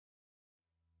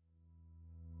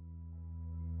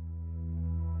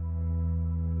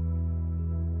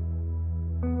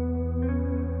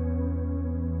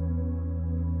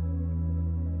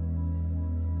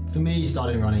me,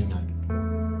 starting running like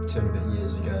 2 and a bit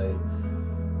years ago,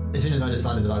 as soon as I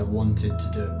decided that I wanted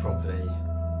to do it properly,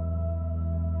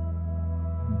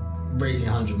 racing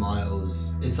 100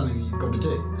 miles is something that you've got to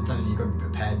do, and something that you've got to be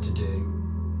prepared to do,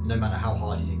 no matter how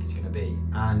hard you think it's going to be.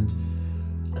 And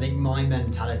I think my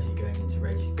mentality going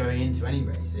into any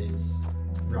race is,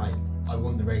 right, I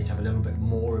want the race to have a little bit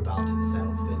more about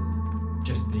itself than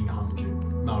just being a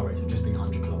 100-mile race or just being a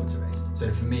 100-kilometre race.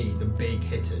 So for me, the big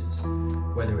hitters,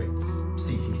 whether it's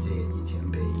CCC at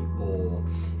UTMB or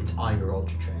it's Eiger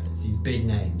Ultra Trail, it's these big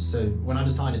names. So when I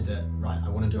decided that, right, I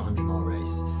want to do a 100-mile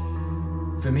race,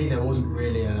 for me there wasn't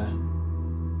really a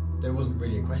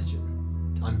question.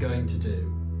 I'm going to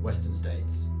do Western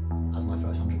States as my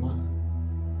first 100-miler.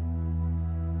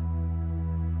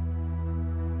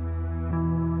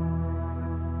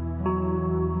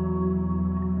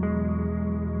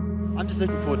 I'm just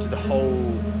looking forward to the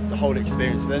whole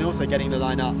experience, but then also getting to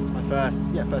line up. It's my first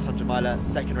 100-miler,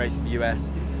 second race in the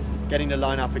US. Getting to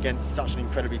line up against such an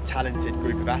incredibly talented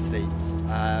group of athletes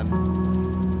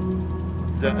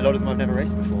that a lot of them I've never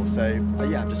raced before. So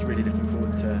yeah, I'm just really looking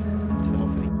forward to the whole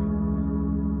thing.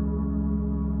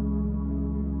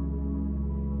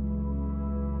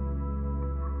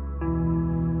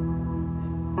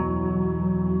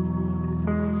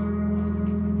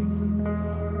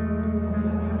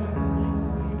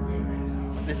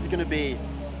 This is going to be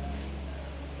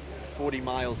 40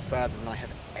 miles further than I have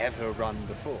ever run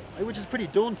before, which is pretty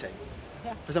daunting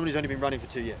for someone who's only been running for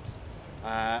 2 years.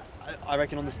 I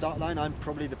reckon on the start line, I'm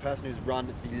probably the person who's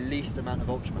run the least amount of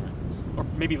ultramarathons. Or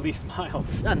maybe least miles.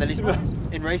 Yeah, and the least miles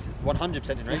in races, 100%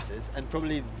 in races, and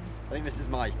probably, I think this is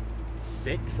my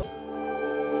 6th.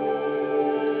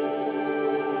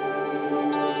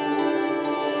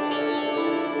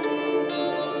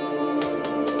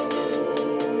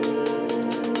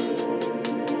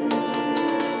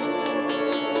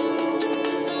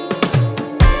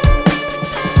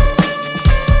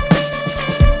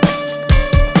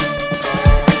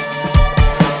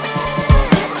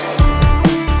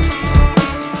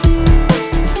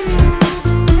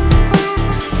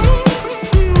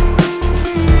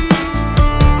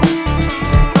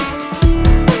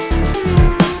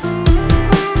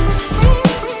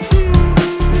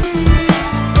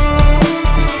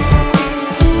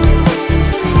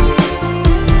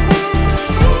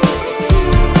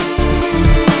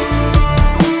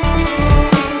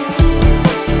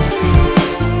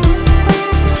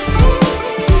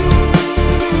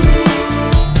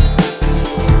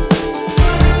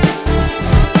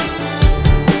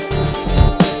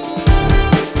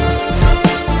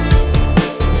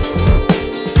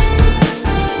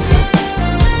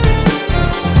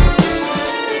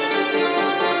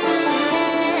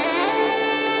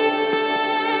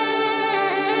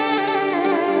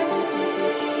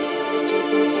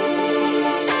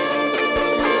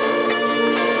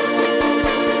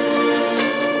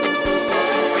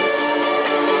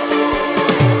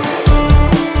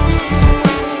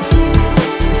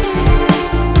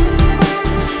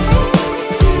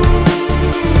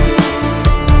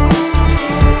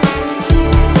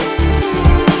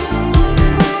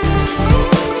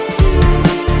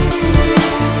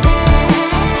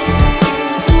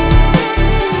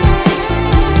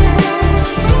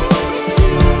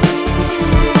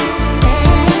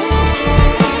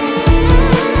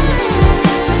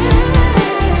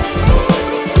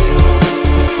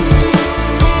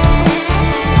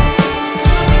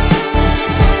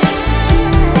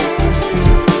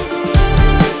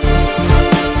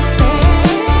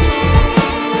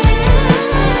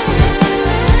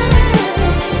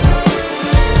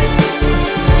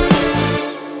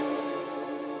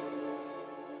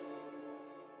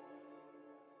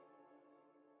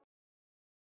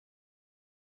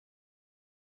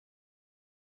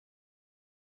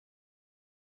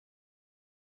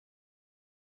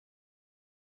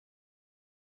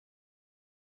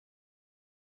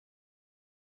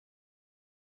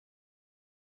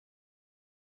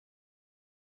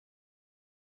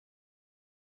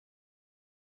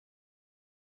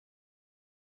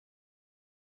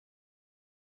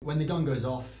 When the gun goes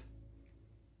off,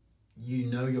 you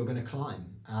know you're going to climb,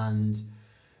 and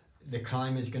the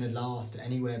climb is going to last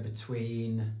anywhere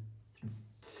between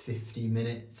 50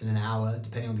 minutes and an hour,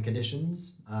 depending on the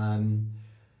conditions.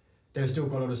 There was still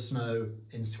quite a lot of snow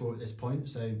in school at this point,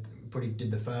 so we probably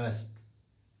did the first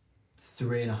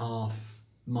 3.5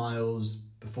 miles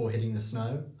before hitting the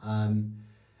snow, and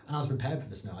I was prepared for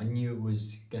the snow. I knew it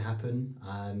was going to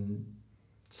happen.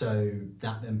 So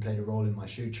that then played a role in my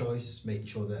shoe choice, making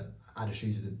sure that I had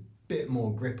shoes with a bit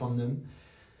more grip on them.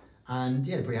 And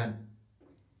yeah, we had,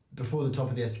 before the top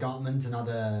of the escarpment,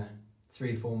 another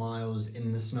 3-4 miles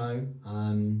in the snow.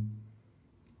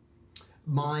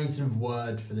 My sort of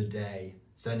word for the day,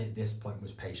 certainly at this point,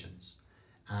 was patience.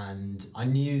 And I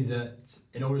knew that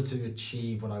in order to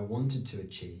achieve what I wanted to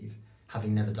achieve,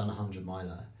 having never done a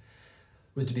 100-miler,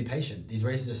 was to be patient. These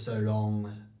races are so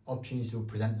long, opportunities will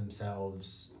present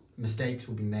themselves, mistakes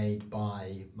will be made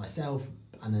by myself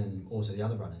and then also the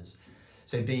other runners.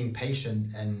 So being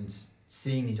patient and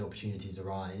seeing these opportunities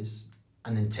arise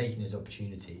and then taking those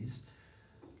opportunities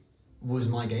was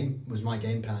my game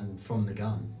plan from the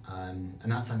gun.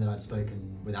 And that's something that I'd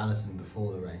spoken with Alison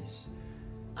before the race,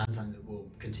 and something that we'll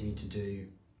continue to do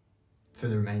for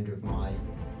the remainder of my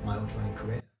ultra running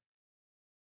career.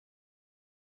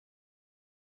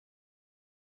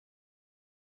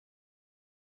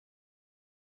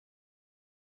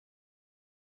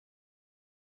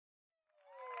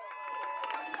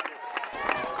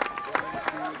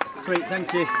 Sweet,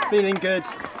 thank you. Feeling good.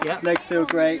 Yeah. Legs feel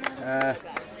great.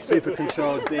 Super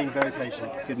controlled, being very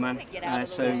patient. Good man.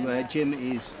 So Jim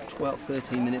is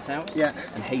 13 minutes out. Yeah.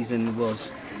 And Hazen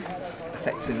was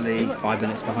effectively 5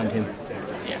 minutes behind him.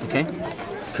 Okay.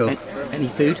 Cool. Any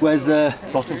food? Where's the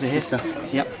Bottles are here. stuff?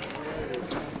 Yep.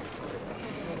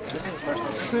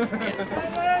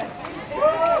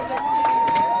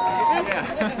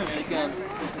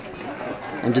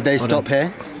 And did they stop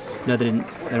here? No, they didn't.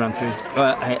 They ran through.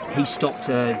 He stopped.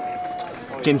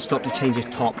 Jim stopped to change his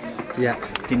top. Yeah.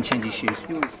 Didn't change his shoes.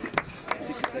 It was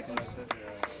 60 seconds.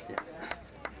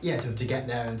 Yeah, sort of to get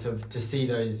there and sort of to see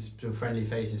those sort of friendly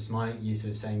faces smiling at you,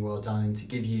 sort of saying well done, and to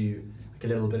give you like a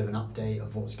little bit of an update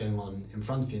of what's going on in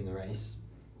front of you in the race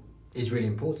is really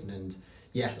important. And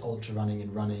yes, ultra running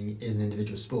and running is an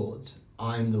individual sport.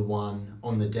 I'm the one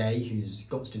on the day who's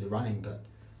got to do the running, but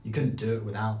you couldn't do it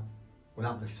without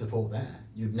the support there.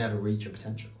 You'd never reach your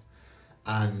potential.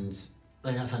 And I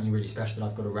think that's something really special that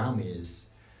I've got around me, is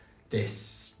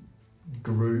this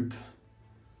group,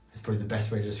 it's probably the best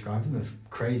way to describe them, of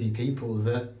crazy people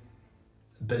that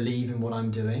believe in what I'm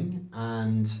doing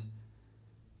and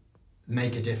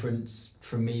make a difference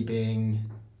from me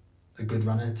being a good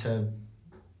runner to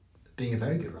being a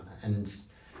very good runner. And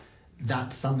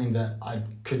that's something that I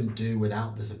couldn't do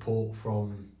without the support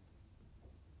from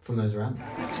those around me.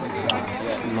 Excellent start.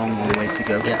 Long way to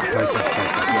go. Yeah, process.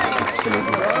 Yes,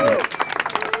 absolutely.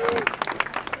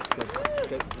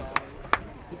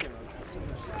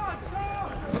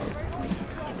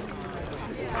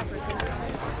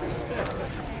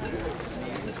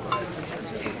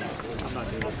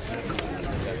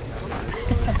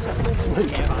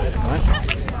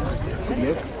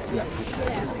 Yeah.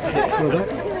 Good.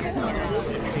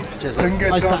 Cheers. Looking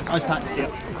good, Ice John. pack, ice pack. Yeah.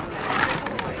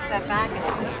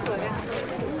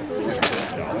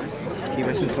 Keep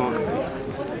racing smart.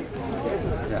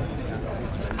 Yeah.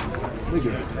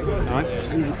 Alright.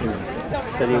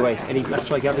 Steady away. Let's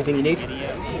try to get everything you need.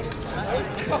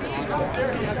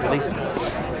 Ready?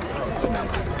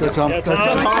 Go, Tom.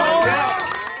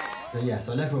 So yeah,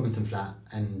 so I left Robinson flat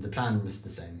and the plan was the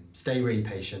same. Stay really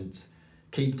patient,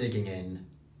 keep digging in,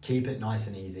 keep it nice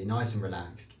and easy, nice and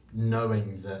relaxed,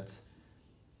 knowing that,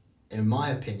 in my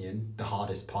opinion, the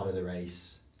hardest part of the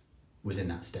race was in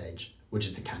that stage, which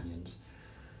is the canyons.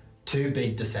 2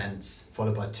 big descents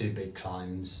followed by 2 big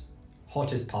climbs,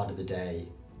 hottest part of the day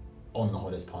on the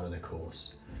hottest part of the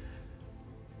course.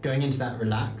 Going into that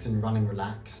relaxed and running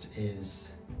relaxed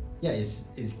is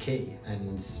key,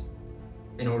 and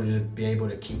in order to be able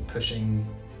to keep pushing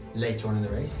later on in the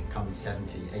race, come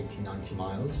 70, 80, 90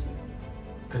 miles,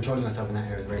 controlling myself in that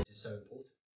area of the race is so important.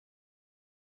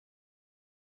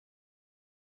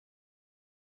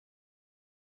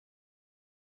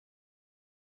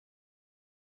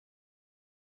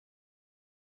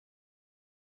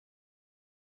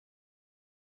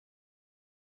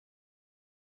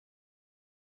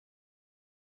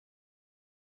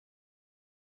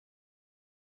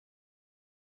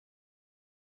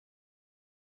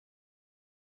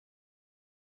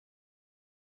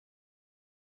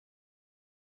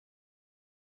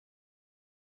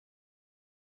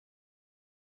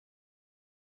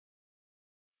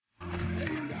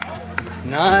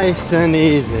 Nice and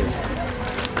easy.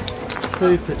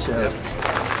 Super chilled.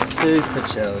 Super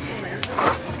chilled.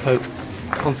 Coke.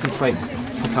 Concentrate.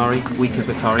 Bakari. Weaker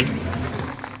Bakari.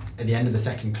 At the end of the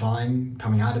second climb,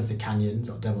 coming out of the canyons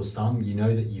at Devil's Thumb, you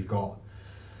know that you've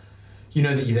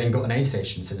then got an aid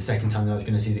station. So the second time that I was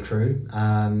going to see the crew,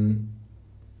 and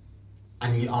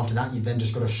after that, you've then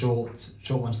just got a short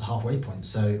one to the halfway point.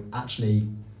 So actually,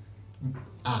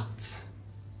 at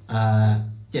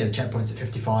the checkpoint's at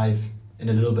 55 in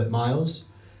a little bit miles.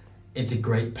 It's a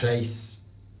great place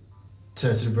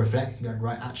to sort of reflect and be like,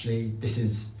 right, actually, this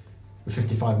is we're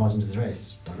 55 miles into the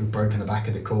race. Like, we've broken the back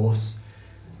of the course.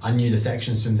 I knew the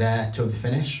sections from there till the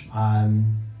finish,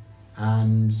 and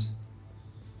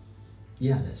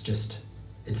yeah,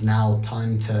 it's now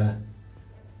time to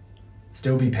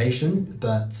still be patient,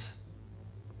 but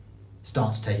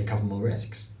start to take a couple more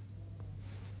risks.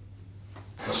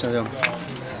 So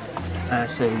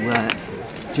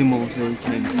Jim will be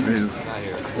coming through.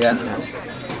 yeah,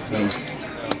 He's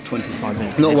 25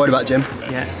 minutes. not worried about Jim.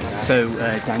 Yeah. So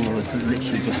Daniel has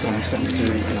literally just gone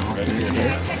 72.5 minutes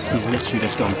here. He's literally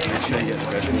just gone.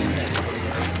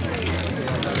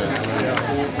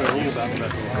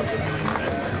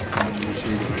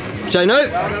 Jano,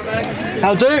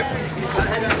 how do?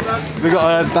 We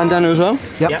got a bandana as well.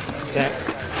 Yep. Yeah.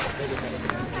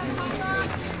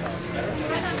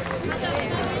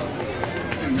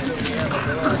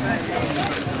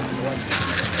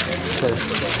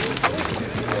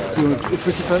 You want to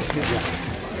push it first? Yeah.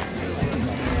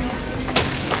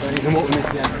 You can walk with me.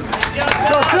 Yeah.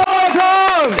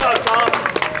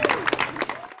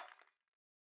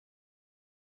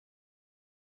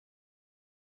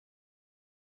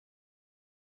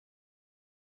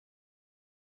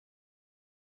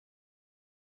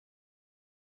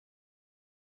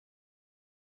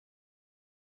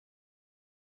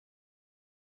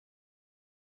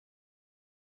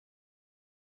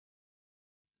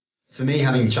 For me,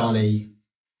 having Charlie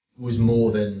was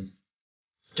more than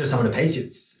just someone to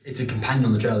pace. It's a companion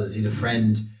on the trails. He's a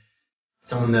friend,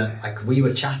 someone that like we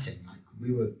were chatting, like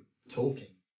we were talking.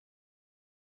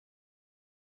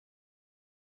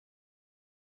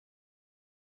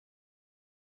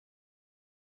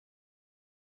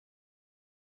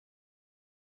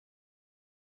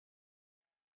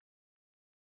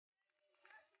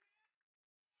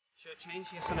 Shirt change,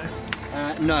 yes or no?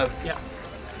 No. Yeah.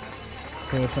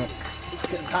 Perfect.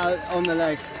 Power on the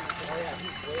legs.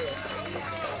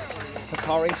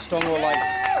 Hikari, strong or light?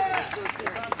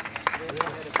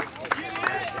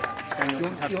 Daniel's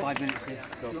has had 5 minutes here.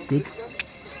 Good.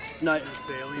 No.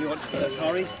 You want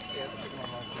Hikari?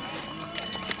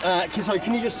 Sorry,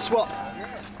 can you just swap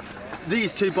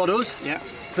these two bottles Yeah.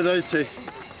 for those two?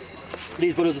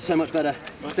 These bottles are so much better.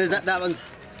 Right. There's that one's.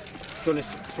 Do you want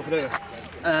to swap it over?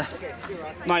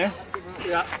 Maya?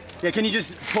 Yeah. Yeah, can you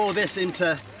just pour this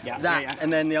into Yeah, that yeah.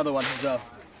 and then the other one as well?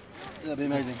 That'd be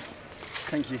amazing.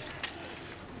 Thank you.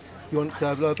 You want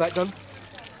lower back done?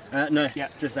 No, Yeah.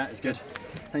 just that is good.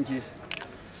 Thank you.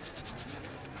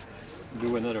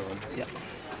 Do another one. Yeah.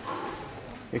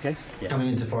 Okay? Yeah. Coming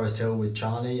into Forest Hill with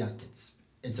Charlie, like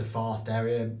it's a fast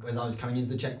area. As I was coming into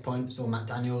the checkpoint, saw Matt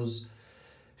Daniels,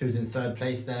 who was in 3rd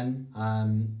place then.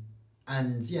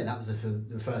 And yeah, that was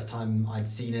the first time I'd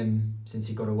seen him since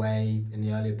he got away in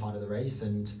the earlier part of the race.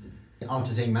 And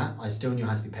after seeing Matt, I still knew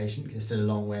how to be patient because it's still a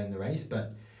long way in the race.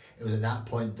 But it was at that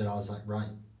point that I was like, right,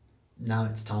 now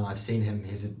it's time. I've seen him.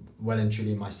 He's well and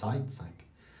truly in my sights. Like,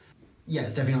 yeah,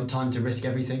 it's definitely not time to risk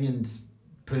everything and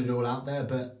put it all out there.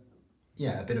 But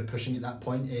yeah, a bit of pushing at that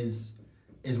point is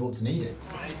what's needed.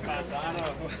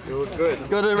 Good.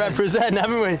 Got to represent,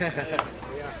 haven't we?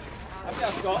 I've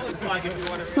got Scotland flag if you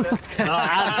want to read it. No,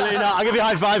 absolutely not. I'll give you a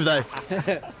high five though.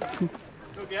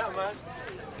 Go get him, man.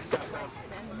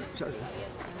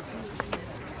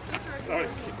 Sorry.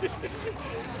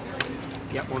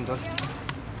 Yep, one done.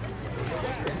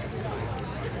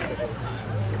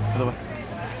 Other way.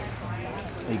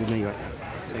 Are you good? No, you're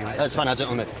right. That's fine, I'll do it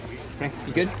on it. Okay,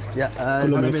 you good? Yeah,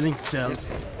 on, mate. everything. Cheers.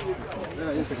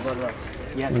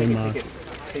 Yeah, take it.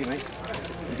 Take it, mate.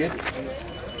 You good?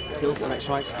 Kills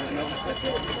electrolytes.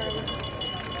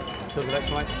 Kills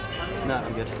electrolytes. No,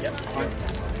 I'm good. Yep, fine.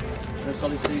 No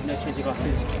solid food, no change of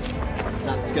glasses.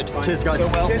 No, good. Fine. Cheers, guys. Go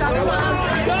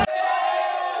well.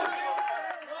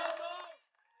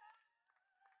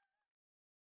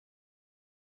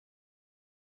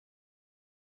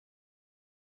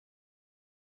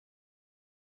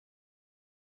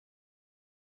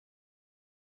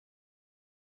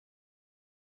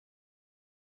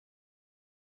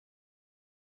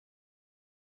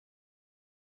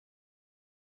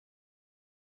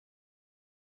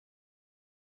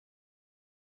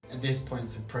 At this point,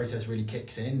 the process really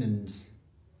kicks in, and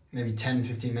maybe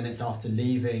 10-15 minutes after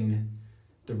leaving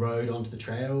the road onto the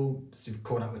trail, sort of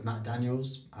caught up with Matt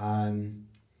Daniels, and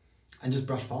just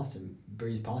brushed past him,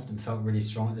 breezed past him, felt really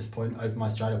strong at this point, opened my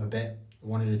stride up a bit,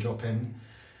 wanted to drop him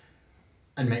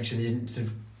and make sure that he didn't sort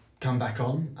of come back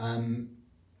on.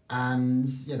 And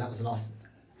yeah, that was the last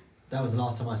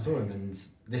time I saw him, and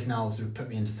this now sort of put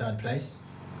me into 3rd place.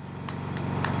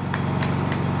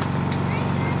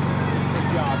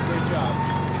 Good job.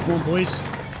 Come on, boys.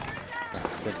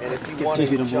 And if you want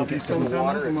to jump into the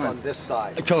water, it's on this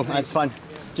side. Cool, that's fine.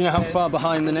 Do you know how far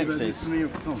behind the next is?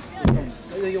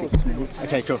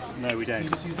 Okay, cool. No, we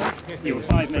don't. You were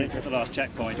 5 minutes at the last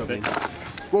checkpoint.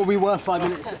 Well, we were 5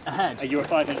 minutes ahead. You were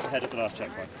 5 minutes ahead at the last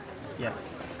checkpoint. Yeah.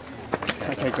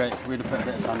 Okay, great. We'd have put a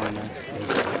bit of time on there.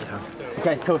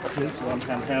 Okay, cool. One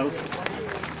handheld.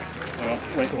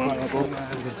 Wait, one.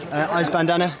 Eyes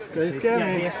bandana. Don't scare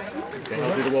me. Okay,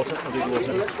 I'll do the water. I'll do the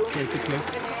water. Okay, good clue.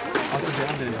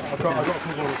 I've got a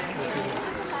couple of...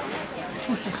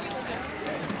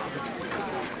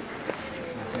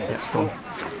 It's gone.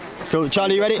 Cool.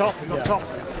 Charlie, you ready? Top, not top.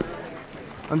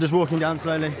 I'm just walking down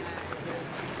slowly.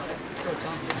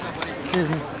 Cheers,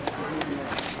 mate.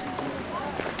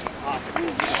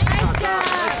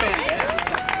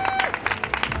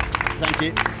 Thank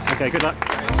you. Okay, good luck.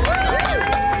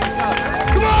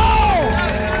 Come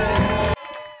on!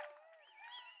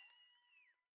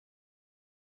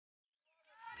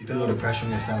 You put a lot of pressure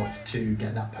on yourself to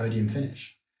get that podium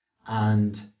finish.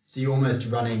 And so you're almost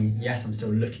running, yes, I'm still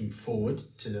looking forward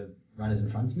to the runners in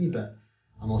front of me, but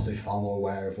I'm also far more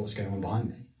aware of what's going on behind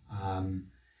me.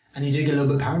 And you do get a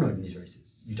little bit paranoid in these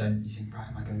races. You think, right,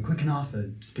 am I going quick enough?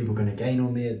 Are people going to gain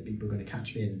on me? Are people going to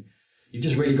catch me? And you've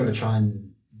just really got to try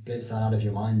and blitz that out of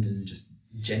your mind and just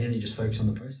genuinely just focus on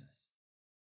the process.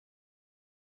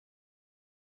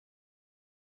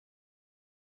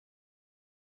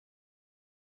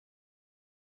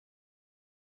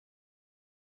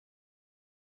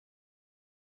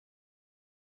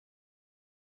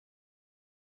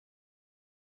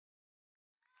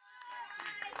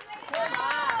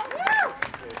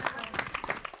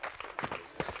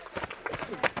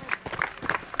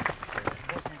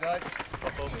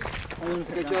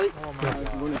 Okay, Charlie. You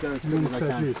want to go as quick as I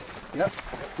can. Yep.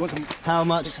 How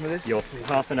much? You're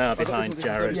half an hour behind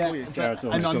Jared. Yeah, Jared's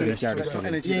I'm almost under.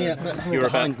 finished. Yeah, but You're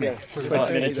behind about me.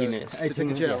 20 minutes. 18 minutes. 18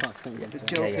 minutes. Yeah. Is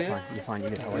Gels here? You're fine.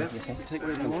 You're fine. Take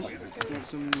whatever you want. You want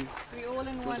some We all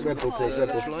in one Red Bull, please.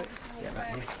 Red Bull. light?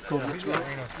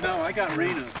 No, I got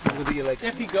Reno.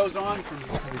 If he goes on from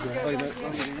here.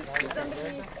 Somebody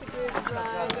needs to give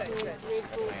Brad his Red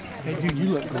Bull. Hey, dude, you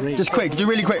look great. Just quick, do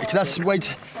really quick. That's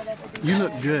wait. You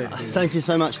look good, dude. Thank you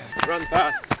so much. Run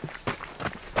fast.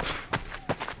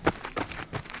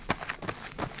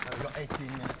 I've got 18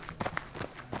 minutes.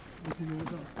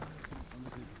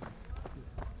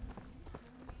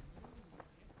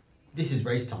 This is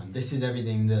race time. This is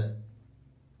everything that,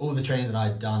 all the training that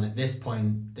I'd done at this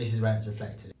point, this is where it's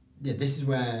reflected. Yeah, this is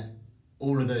where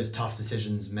all of those tough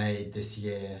decisions made this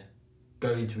year,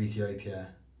 going to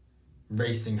Ethiopia,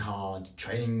 racing hard,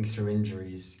 training through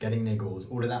injuries, getting niggles,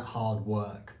 all of that hard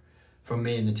work from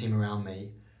me and the team around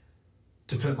me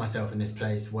to put myself in this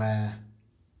place where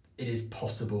it is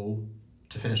possible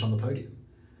to finish on the podium.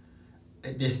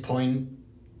 At this point,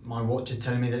 my watch is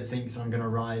telling me that it thinks I'm going to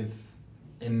arrive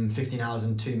in 15 hours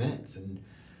and 2 minutes, and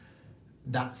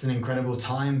that's an incredible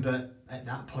time, but at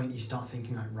that point you start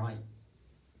thinking like, right,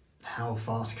 how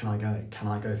fast can I go? Can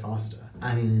I go faster?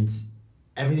 And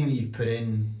everything that you've put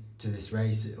in to this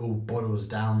race, it all boils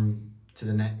down to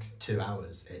the next 2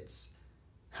 hours. It's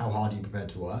how hard are you prepared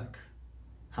to work?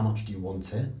 How much do you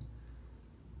want it?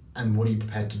 And what are you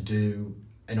prepared to do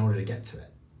in order to get to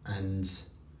it? And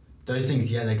those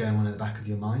things, yeah, they're going on in the back of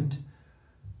your mind.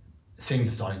 Things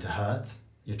are starting to hurt.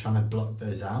 You're trying to block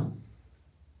those out.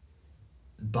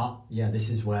 But yeah, this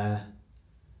is where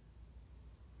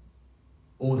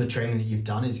all the training that you've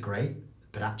done is great,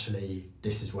 but actually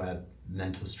this is where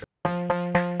mental stress